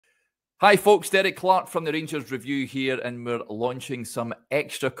Hi folks, Derek Clark from the Rangers Review here, and we're launching some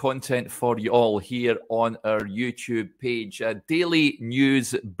extra content for you all here on our YouTube page. A daily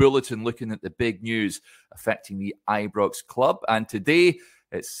news bulletin looking at the big news affecting the Ibrox club, and today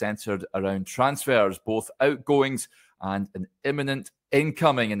it's centred around transfers, both outgoings and an imminent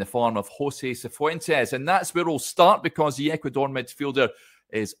incoming in the form of Jose Cifuentes. And that's where we'll start because the Ecuador midfielder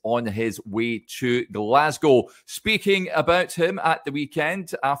is on his way to Glasgow. Speaking about him at the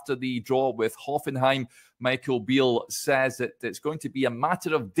weekend after the draw with Hoffenheim, Michael Beale says that it's going to be a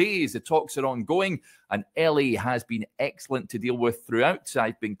matter of days. The talks are ongoing and LA has been excellent to deal with throughout.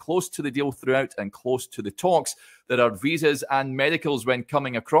 I've been close to the deal throughout and close to the talks. There are visas and medicals when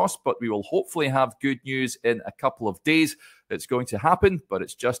coming across, but we will hopefully have good news in a couple of days. It's going to happen, but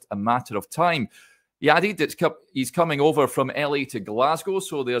it's just a matter of time. He added he's coming over from LA to Glasgow,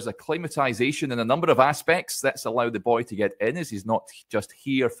 so there's acclimatization in a number of aspects. Let's allow the boy to get in, as he's not just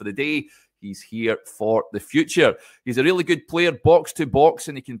here for the day. He's here for the future. He's a really good player, box to box,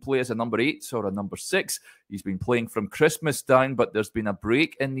 and he can play as a number 8 or a number 6. He's been playing from Christmas down, but there's been a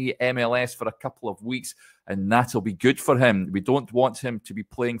break in the MLS for a couple of weeks, and that'll be good for him. We don't want him to be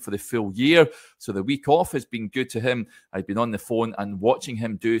playing for the full year, so the week off has been good to him. I've been on the phone and watching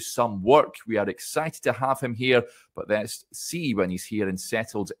him do some work. We are excited to have him here, but let's see when he's here and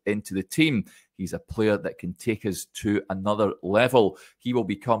settled into the team. He's a player that can take us to another level. He will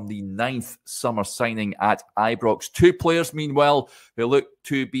become the 9th summer signing at Ibrox. 2 players, meanwhile, who look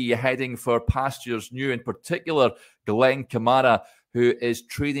to be heading for pastures new, in particular, Kamara, who is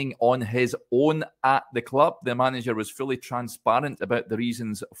training on his own at the club. The manager was fully transparent about the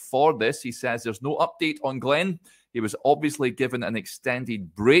reasons for this. He says there's no update on Glenn. He was obviously given an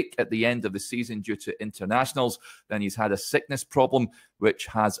extended break at the end of the season due to internationals. Then he's had a sickness problem, which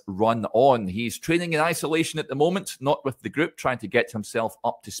has run on. He's training in isolation at the moment, not with the group, trying to get himself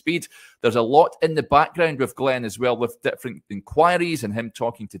up to speed. There's a lot in the background with Glenn as well, with different inquiries and him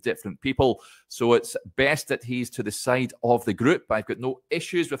talking to different people. So it's best that he's to the side of the group. I've got no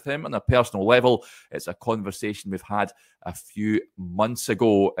issues with him on a personal level. It's a conversation we've had a few months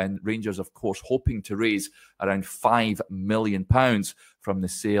ago, and Rangers, of course, hoping to raise around £5 million from the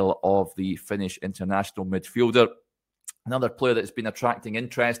sale of the Finnish international midfielder. Another player that's been attracting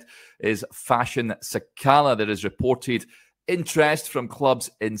interest is Fashion Sakala. There is reported interest from clubs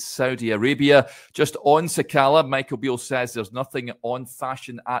in Saudi Arabia. Just on Sakala, Michael Beale says there's nothing on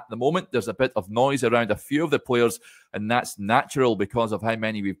Fashion at the moment. There's a bit of noise around a few of the players, and that's natural because of how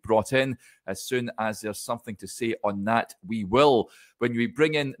many we've brought in. As soon as there's something to say on that, we will. When we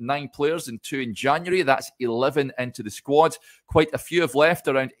bring in 9 players and 2 in January, that's 11 into the squad. Quite a few have left,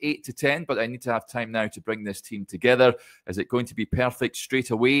 around 8 to 10, but I need to have time now to bring this team together. Is it going to be perfect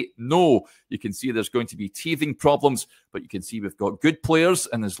straight away? No. You can see there's going to be teething problems, but you can see we've got good players,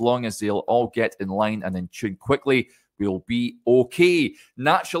 and as long as they'll all get in line and in tune quickly, we'll be okay.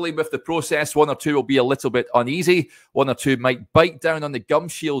 Naturally, with the process, 1 or 2 will be a little bit uneasy. 1 or 2 might bite down on the gum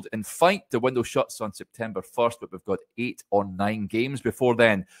shield and fight. The window shuts on September 1st, but we've got 8 or 9 games before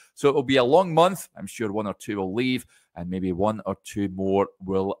then. So it will be a long month. I'm sure 1 or 2 will leave, and maybe 1 or 2 more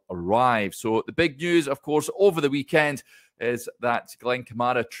will arrive. So the big news, of course, over the weekend is that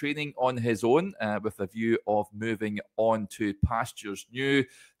Kamara training on his own with a view of moving on to pastures new.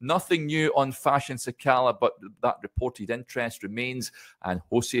 Nothing new on Fashion Sakala, but that reported interest remains, and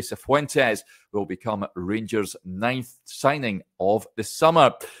Jose Cifuentes will become Rangers' 9th signing of the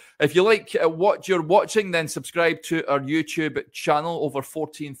summer. If you like what you're watching, then subscribe to our YouTube channel. Over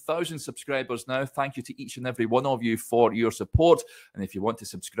 14,000 subscribers now. Thank you to each and every one of you for your support. And if you want to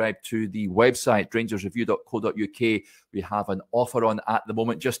subscribe to the website, rangersreview.co.uk, we have an offer on at the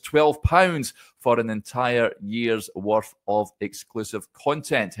moment, just £12 for an entire year's worth of exclusive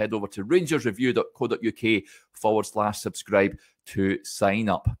content. Head over to rangersreview.co.uk/subscribe to sign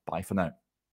up. Bye for now.